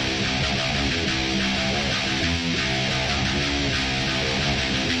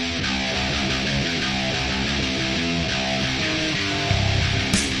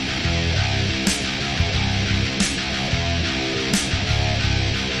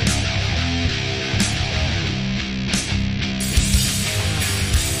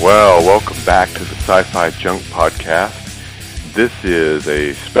Well, welcome back to the Sci-Fi Junk Podcast. This is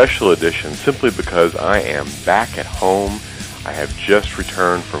a special edition simply because I am back at home. I have just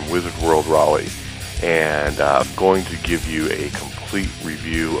returned from Wizard World Raleigh, and I'm going to give you a complete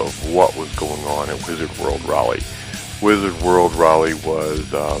review of what was going on at Wizard World Raleigh. Wizard World Raleigh was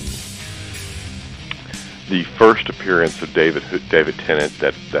the first appearance of David Tennant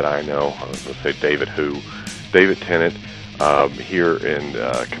that I know. I was going to say David Tennant. Here in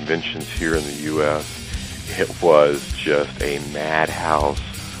conventions here in the U.S., it was just a madhouse.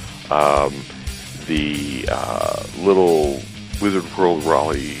 The little Wizard World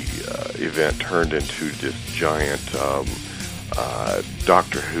Raleigh event turned into this giant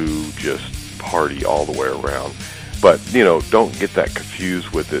Doctor Who just party all the way around. But, don't get that confused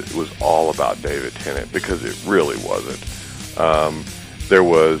with it. It was all about David Tennant, because it really wasn't. There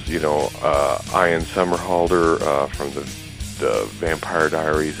was, Ian Somerhalder from the Vampire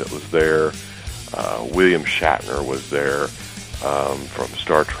Diaries that was there. William Shatner was there from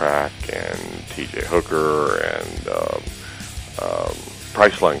Star Trek, and T.J. Hooker, and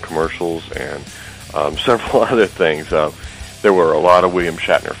Priceline commercials, and several other things. There were a lot of William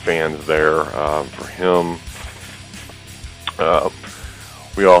Shatner fans there for him.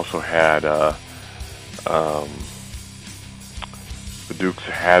 We also had the Dukes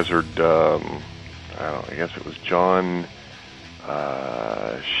of Hazzard. I guess it was John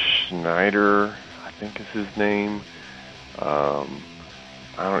Schneider, I think is his name. I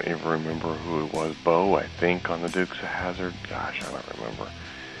don't even remember who it was. Bo, I think, on the Dukes of Hazzard. Gosh, I don't remember.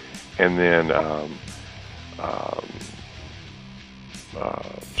 And then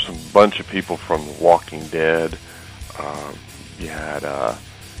some bunch of people from The Walking Dead. You had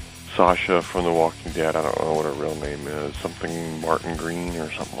Sasha from The Walking Dead. I don't know what her real name is. Something Martin Green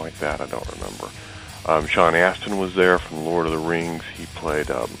or something like that. I don't remember. Sean Astin was there from Lord of the Rings. He played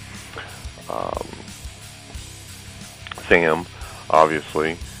Sam,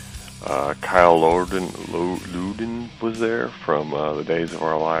 obviously. Kyle Luden was there from The Days of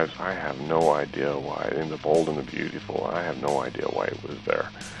Our Lives. I have no idea why. In The Bold and the Beautiful, I have no idea why he was there.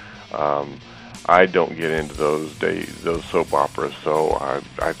 I don't get into those soap operas, so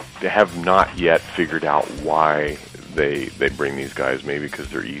I have not yet figured out why they bring these guys. Maybe because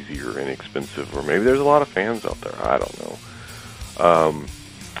they're easy or inexpensive, or maybe there's a lot of fans out there. I don't know.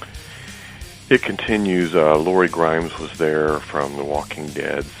 It continues. Lori Grimes was there from The Walking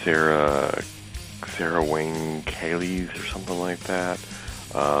Dead. Sarah Wayne Callies or something like that.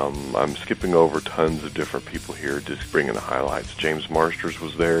 I'm skipping over tons of different people here, just bringing the highlights. James Marsters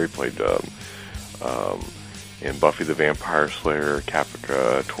was there. He played in Buffy the Vampire Slayer,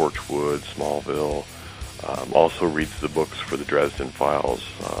 Caprica, Torchwood, Smallville. Also reads the books for the Dresden Files.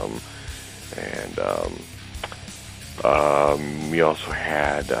 We also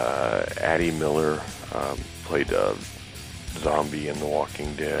had Addie Miller, played Zombie in The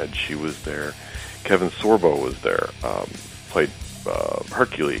Walking Dead. She was there. Kevin Sorbo was there, played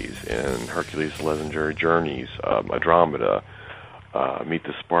Hercules in Hercules' Legendary Journeys, Andromeda, Meet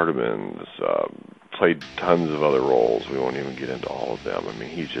the Spartans, played tons of other roles. We won't even get into all of them. I mean,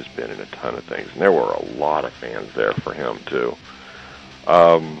 he's just been in a ton of things, and there were a lot of fans there for him, too.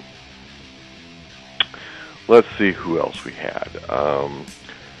 Let's see who else we had.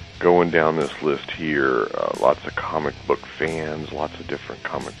 Going down this list here, lots of comic book fans, lots of different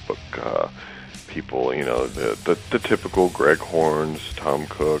comic book people, the typical Greg Horns, Tom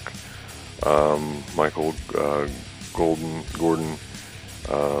Cook, Michael Gordon,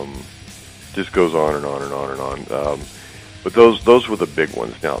 just goes on and on and on and on. But those were the big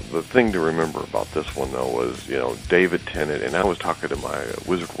ones. Now, the thing to remember about this one, though, was, David Tennant, and I was talking to my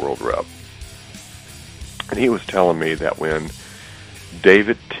Wizard World rep, and he was telling me that when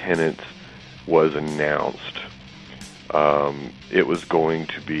David Tennant was announced, it was going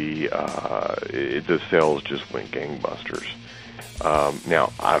to be, the sales just went gangbusters.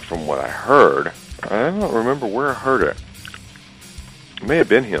 Now, from what I heard, I don't remember where I heard it. It may have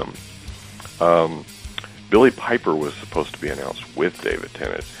been him. Billy Piper was supposed to be announced with David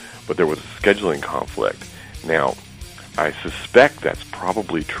Tennant, but there was a scheduling conflict. Now, I suspect that's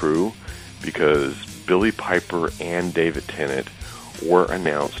probably true, because Billy Piper and David Tennant were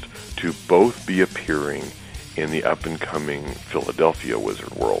announced to both be appearing in the up-and-coming Philadelphia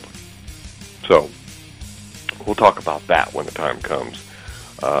Wizard World. So, we'll talk about that when the time comes,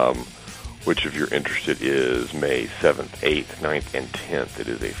 which, if you're interested, is May 7th, 8th, 9th, and 10th. It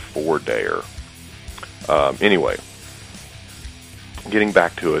is a 4-dayer. Anyway, getting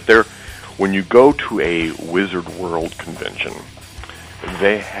back to it, when you go to a Wizard World convention,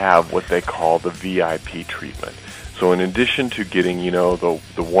 they have what they call the VIP treatment. So in addition to getting, the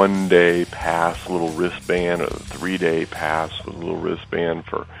 1-day pass little wristband, or the 3-day pass with a little wristband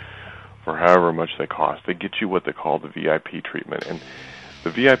for however much they cost, they get you what they call the VIP treatment. And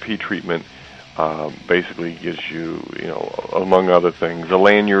the VIP treatment basically gives you, among other things, a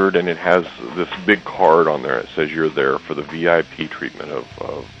lanyard, and it has this big card on there that says you're there for the VIP treatment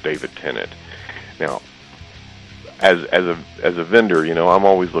of David Tennant. Now, as a vendor, I'm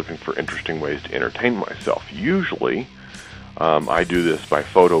always looking for interesting ways to entertain myself. Usually, I do this by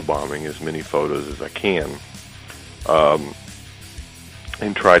photobombing as many photos as I can,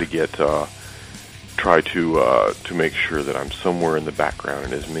 and try to make sure that I'm somewhere in the background,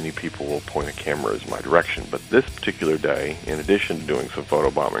 and as many people will point a camera as my direction. But this particular day, in addition to doing some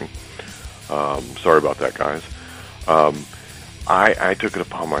photobombing, sorry about that, guys. I took it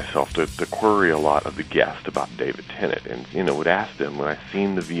upon myself to query a lot of the guests about David Tennant, and would ask them, when I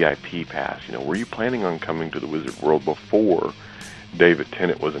seen the VIP pass, were you planning on coming to the Wizard World before David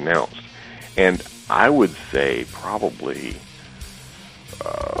Tennant was announced? And I would say probably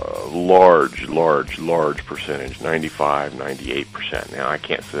large percentage, 95, 98%. Now, I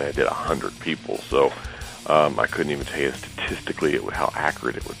can't say I did 100 people, so I couldn't even tell you statistically how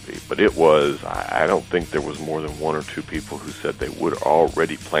accurate it would be. But it was, I don't think there was more than 1 or 2 people who said they were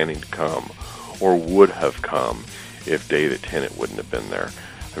already planning to come or would have come if David Tennant wouldn't have been there.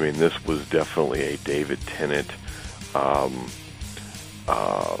 I mean, this was definitely a David Tennant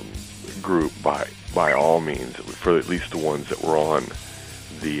group by all means, for at least the ones that were on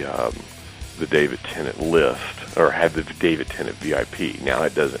the David Tennant list, or had the David Tennant VIP. Now,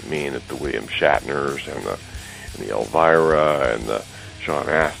 that doesn't mean that the William Shatners and the Elvira and the Sean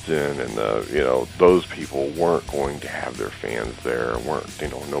Astin and those people weren't going to have their fans there,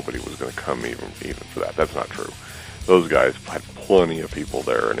 nobody was going to come even for that. That's not true. Those guys had plenty of people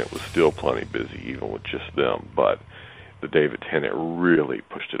there, and it was still plenty busy even with just them. But the David Tennant really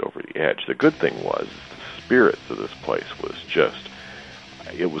pushed it over the edge. The good thing was the spirits of this place was just,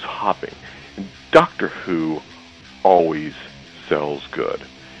 it was hopping. And Doctor Who always sells good.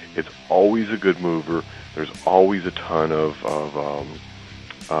 It's always a good mover. There's always a ton of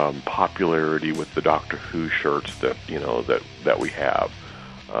popularity with the Doctor Who shirts that we have.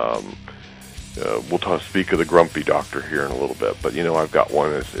 We'll speak of the Grumpy Doctor here in a little bit, but I've got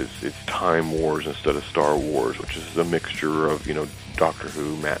one. It's Time Wars instead of Star Wars, which is a mixture of Doctor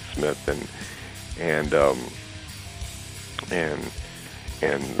Who, Matt Smith,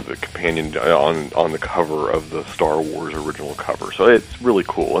 and the companion on the cover of the Star Wars original cover. So it's really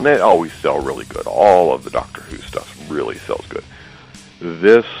cool, and they always sell really good. All of the Doctor Who stuff really sells good.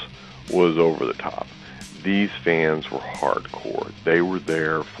 This was over the top. These fans were hardcore. They were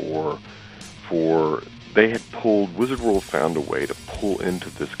there they had pulled, Wizard World found a way to pull into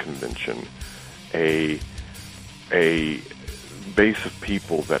this convention a base of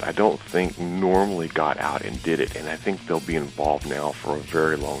people that I don't think normally got out and did it, and I think they'll be involved now for a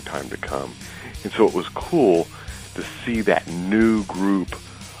very long time to come. And so it was cool to see that new group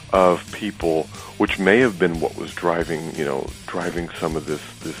of people, which may have been what was driving some of this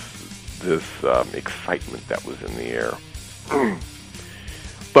excitement that was in the air.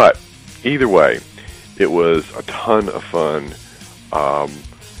 But either way, it was a ton of fun.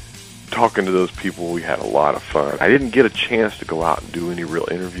 Talking to those people, we had a lot of fun. I didn't get a chance to go out and do any real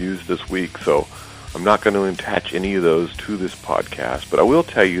interviews this week, so I'm not going to attach any of those to this podcast, but I will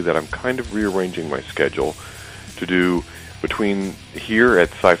tell you that I'm kind of rearranging my schedule to do between here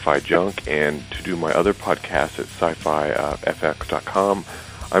at Sci-Fi Junk and to do my other podcast at sci-fi-fx.com.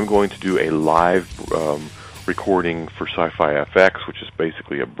 I'm going to do a live recording for Sci-Fi FX, which is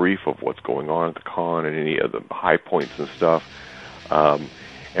basically a brief of what's going on at the con and any of the high points and stuff.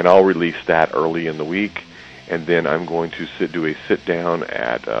 And I'll release that early in the week, and then I'm going to do a sit-down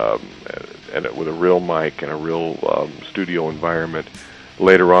with a real mic and a real studio environment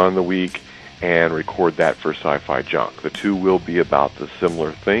later on in the week and record that for Sci-Fi Junk. The two will be about the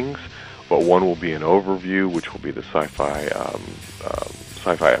similar things, but one will be an overview, which will be the Sci-Fi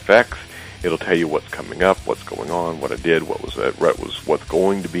FX. It'll tell you what's coming up, what's going on, what I did, what's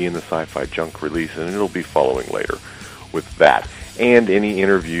going to be in the Sci-Fi Junk release, and it'll be following later with that. And any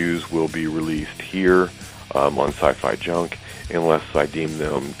interviews will be released here on Sci-Fi Junk unless I deem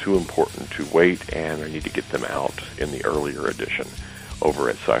them too important to wait and I need to get them out in the earlier edition over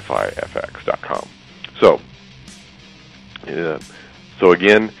at sci-fi-fx.com. So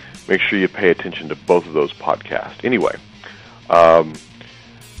again, make sure you pay attention to both of those podcasts. Anyway,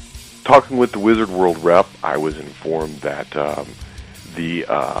 talking with the Wizard World rep, I was informed that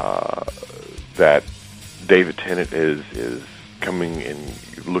that David Tennant is coming and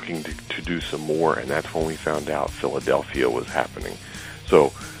looking to do some more, and that's when we found out Philadelphia was happening.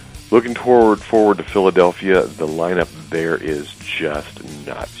 So looking forward to Philadelphia. The lineup there is just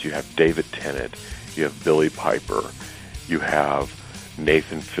nuts. You have David Tennant, you have Billy Piper, you have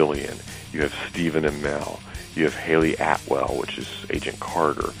Nathan Fillion, you have Stephen Amell, you have Haley Atwell, which is Agent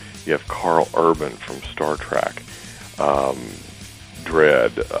Carter, you have Carl Urban from Star Trek,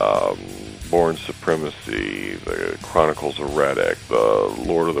 Dread, Bourne Supremacy, the Chronicles of Riddick, the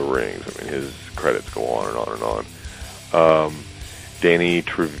Lord of the Rings. I mean, his credits go on and on and on. Danny I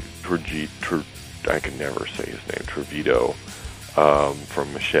can never say his name, Trevito,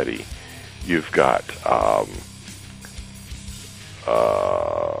 from Machete. You've got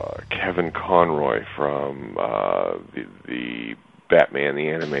Kevin Conroy from the Batman the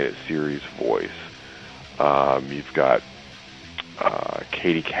Animated Series voice. You've got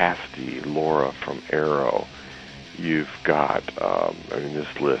Katie Cassidy, Laura from Arrow. You've got,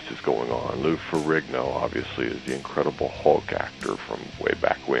 this list is going on. Lou Ferrigno, obviously, is the Incredible Hulk actor from way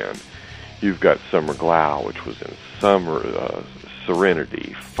back when. You've got Summer Glau, which was in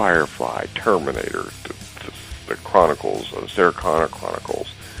Serenity, Firefly, Terminator, the Chronicles, Sarah Connor Chronicles,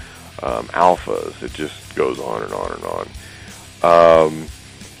 Alphas. It just goes on and on and on.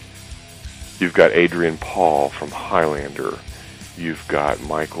 You've got Adrian Paul from Highlander. You've got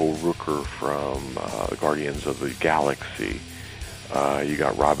Michael Rooker from Guardians of the Galaxy. You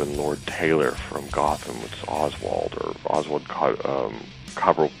got Robin Lord Taylor from Gotham. It's Oswald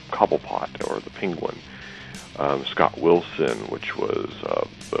Cobblepot, or the Penguin. Scott Wilson, which was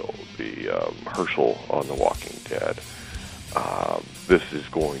the Herschel on The Walking Dead. This is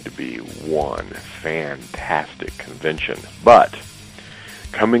going to be one fantastic convention. But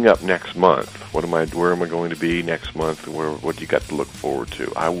coming up next month, where am I going to be next month? What do you got to look forward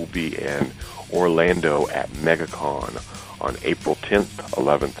to? I will be in Orlando at MegaCon on April 10th,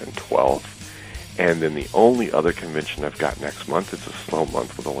 11th, and 12th. And then the only other convention I've got next month, it's a slow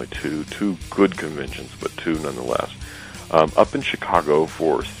month with only two good conventions, but two nonetheless. Up in Chicago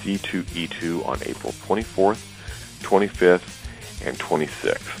for C2E2 on April 24th, 25th, and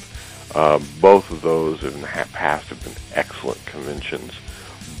 26th. Both of those in the past have been excellent conventions.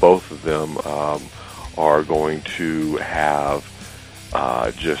 Both of them are going to have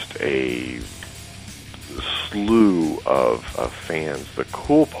just a slew of fans. The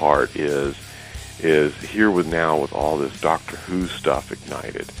cool part is here with all this Doctor Who stuff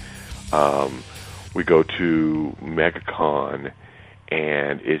ignited. We go to MegaCon,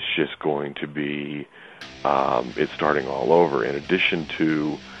 and it's just going to be it's starting all over. In addition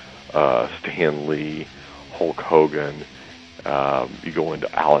to Stan Lee, Hulk Hogan, you go into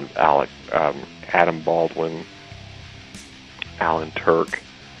Adam Baldwin, Alan Turk.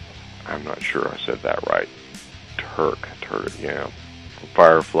 I'm not sure I said that right. Turk, yeah. From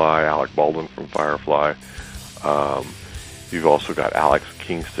Firefly, Alec Baldwin from Firefly. You've also got Alex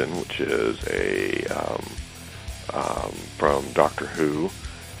Kingston, which is from Doctor Who.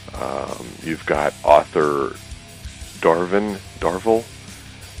 You've got Arthur Darvill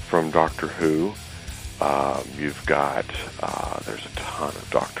from Doctor Who. You've got there's a ton of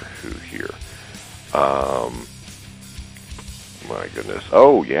Doctor Who here. My goodness.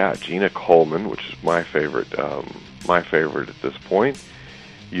 Oh yeah, Gina Coleman, which is my favorite at this point.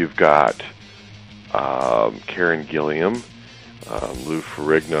 You've got Karen Gilliam, Lou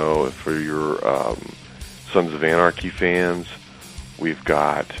Ferrigno for your Sons of Anarchy fans. We've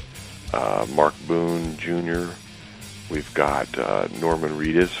got Mark Boone Jr. We've got Norman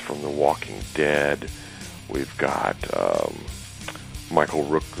Reedus from The Walking Dead. We've got Michael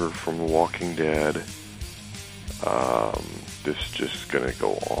Rooker from The Walking Dead. This is just going to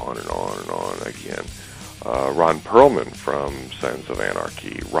go on and on and on again. Ron Perlman from Sons of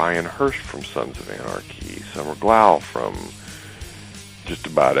Anarchy. Ryan Hirsch from Sons of Anarchy. Summer Glau from just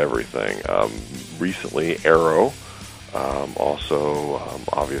about everything. Recently, Arrow. Also,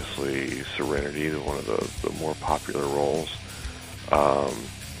 obviously, Serenity, one of the more popular roles.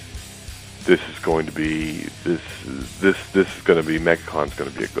 This is going to be MegaCon's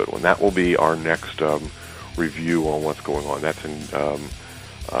going to be a good one. That will be our next review on what's going on. That's in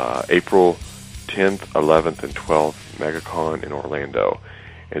April 10th, 11th, and 12th, MegaCon in Orlando.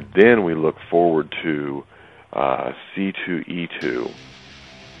 And then we look forward to C2E2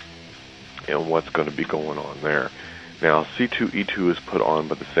 and what's going to be going on there. Now, C2E2 is put on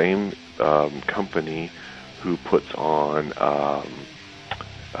by the same company who puts on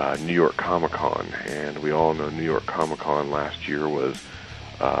New York Comic Con. And we all know New York Comic Con last year was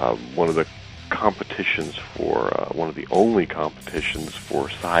one of the competitions for one of the only competitions for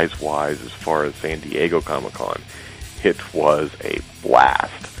size-wise as far as San Diego Comic-Con. it was a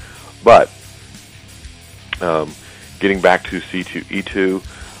blast. But getting back to C2E2,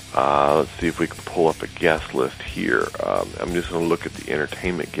 let's see if we can pull up a guest list here. I'm just going to look at the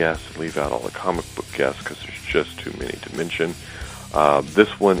entertainment guests and leave out all the comic book guests because there's just too many to mention.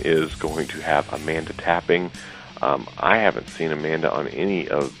 This one is going to have Amanda Tapping. I haven't seen Amanda on any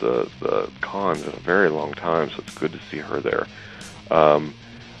of the cons in a very long time, so it's good to see her there.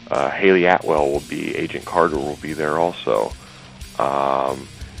 Haley Atwell will be, Agent Carter will be there also.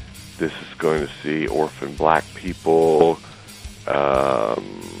 This is going to see Orphan Black People.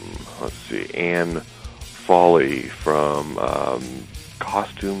 Let's see, Anne Foley from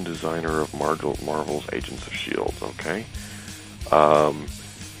costume designer of Marvel's Agents of S.H.I.E.L.D., okay?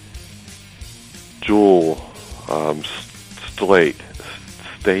 Jewel State,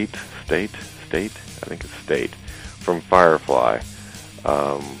 I think it's State, from Firefly.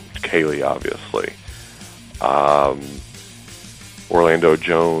 Kaylee, obviously. Orlando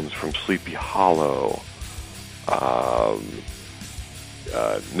Jones from Sleepy Hollow.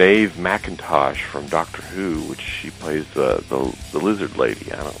 Nave McIntosh from Doctor Who, which she plays the lizard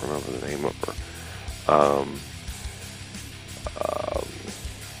lady. I don't remember the name of her.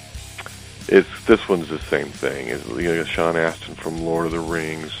 This one's the same thing. It's Sean Astin from Lord of the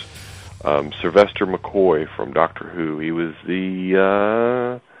Rings. Sylvester McCoy from Doctor Who. He was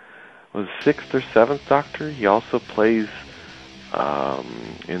the sixth or seventh Doctor. He also plays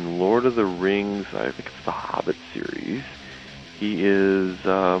in Lord of the Rings. I think it's the Hobbit series. He is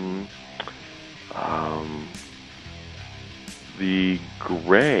the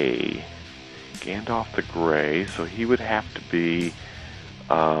Grey, Gandalf the Grey. So he would have to be,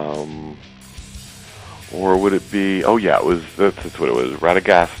 or would it be? Oh yeah, that's what it was.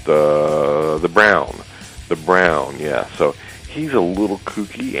 Radagast the Brown. Yeah. So he's a little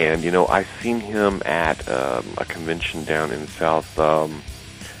kooky, and I seen him at a convention down in South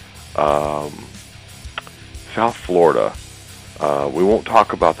Florida. We won't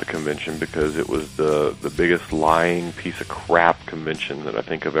talk about the convention because it was the biggest lying piece of crap convention that I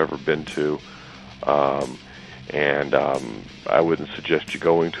think I've ever been to. And I wouldn't suggest you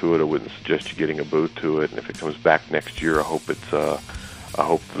going to it. I wouldn't suggest you getting a booth to it. And if it comes back next year, I hope the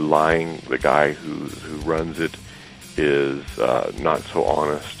guy who runs it is not so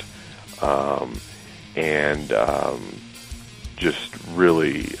honest, and just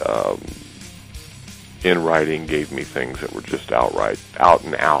really in writing gave me things that were just out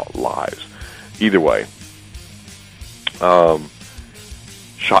and out lies. Either way,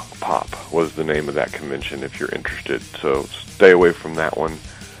 Shock Pop was the name of that convention if you're interested. So stay away from that one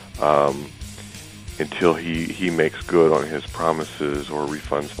until he makes good on his promises or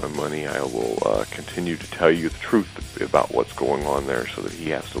refunds my money. I will continue to tell you the truth about what's going on there so that he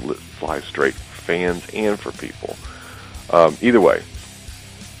has to fly straight for fans and for people. Either way.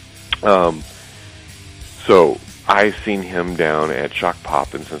 So I seen him down at Shock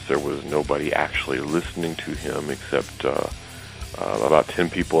Pop, and since there was nobody actually listening to him except about 10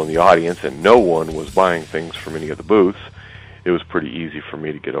 people in the audience, and no one was buying things from any of the booths, it was pretty easy for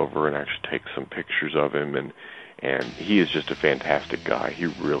me to get over and actually take some pictures of him, and he is just a fantastic guy. He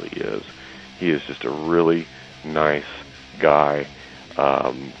really is. He is just a really nice guy,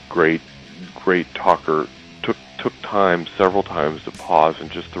 great talker. Took time several times to pause in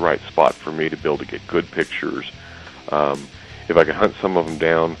just the right spot for me to be able to get good pictures. If I can hunt some of them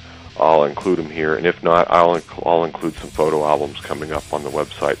down, I'll include them here, and if not, I'll include some photo albums coming up on the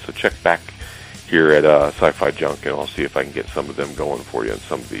website. So check back here at Sci-Fi Junk, and I'll see if I can get some of them going for you in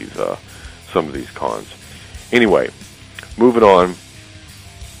some of these cons. Anyway, moving on.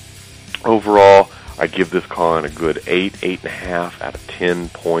 Overall, I give this con a good 8.5 out of 10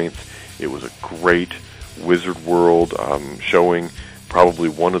 points. It was a great Wizard World showing, probably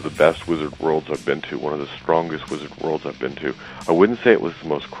one of the best Wizard Worlds I've been to, one of the strongest Wizard Worlds I've been to. I wouldn't say it was the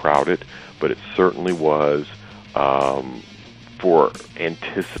most crowded, but it certainly was for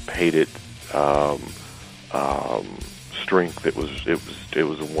anticipated strength. It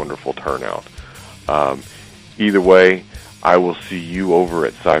was a wonderful turnout. Either way, I will see you over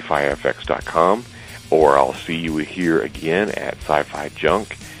at SciFiFX.com, or I'll see you here again at Sci-Fi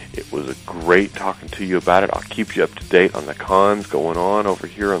Junk. It was a great talking to you about it. I'll keep you up to date on the cons going on over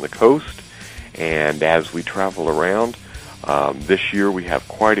here on the coast. And as we travel around, this year we have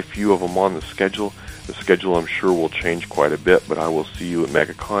quite a few of them on the schedule. The schedule, I'm sure, will change quite a bit, but I will see you at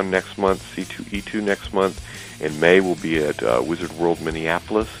MegaCon next month, C2E2 next month. In May, we'll be at Wizard World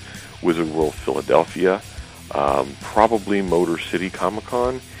Minneapolis, Wizard World Philadelphia, probably Motor City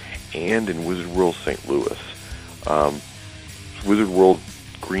Comic-Con, and in Wizard World St. Louis. Wizard World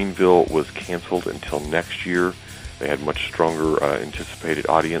Greenville was canceled until next year, They had much stronger anticipated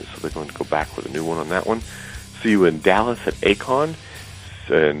audience, so they're going to go back with a new one on that one. See you in Dallas at A-Kon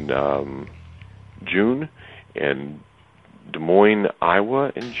in June, and Des Moines,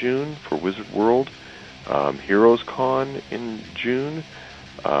 Iowa in June for Wizard World. Heroes Con in June.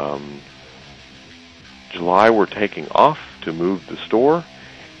 July we're taking off to move the store,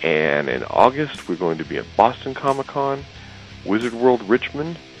 and in August we're going to be at Boston Comic Con, Wizard World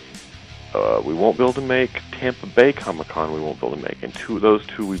Richmond. We won't be able to make Tampa Bay Comic Con. We won't be able to make, and those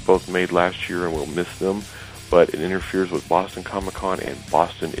two we both made last year, and we'll miss them. But it interferes with Boston Comic Con, and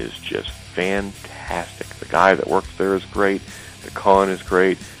Boston is just fantastic. The guy that works there is great. The con is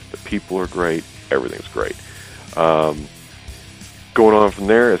great. The people are great. Everything's great. Going on from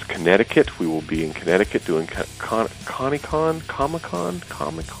there is Connecticut. We will be in Connecticut doing Comic-Con,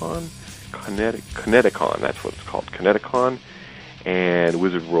 Connecticon, that's what it's called, Connecticon, and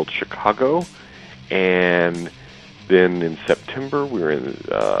Wizard World Chicago. And then in September, we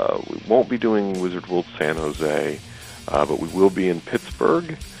won't be doing Wizard World San Jose, but we will be in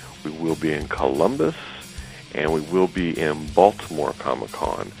Pittsburgh, we will be in Columbus, and we will be in Baltimore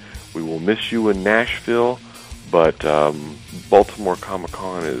Comic-Con. We will miss you in Nashville, but Baltimore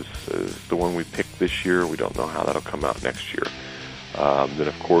Comic-Con is the one we picked this year. We don't know how that'll come out next year. Then,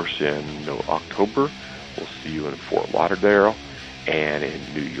 of course, in October, we'll see you in Fort Lauderdale and in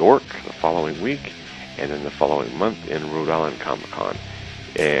New York the following week, and then the following month in Rhode Island Comic-Con.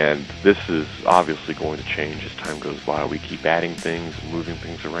 And this is obviously going to change as time goes by. We keep adding things and moving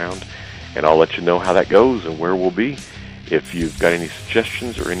things around, and I'll let you know how that goes and where we'll be. If you've got any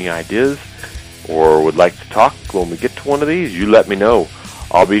suggestions or any ideas or would like to talk when we get to one of these, you let me know.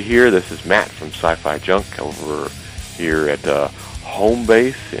 I'll be here. This is Matt from Sci-Fi Junk over here at home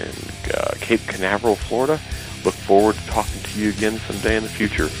base in Cape Canaveral, Florida. Look forward to talking to you again someday in the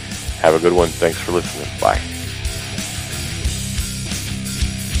future. Have a good one. Thanks for listening. Bye.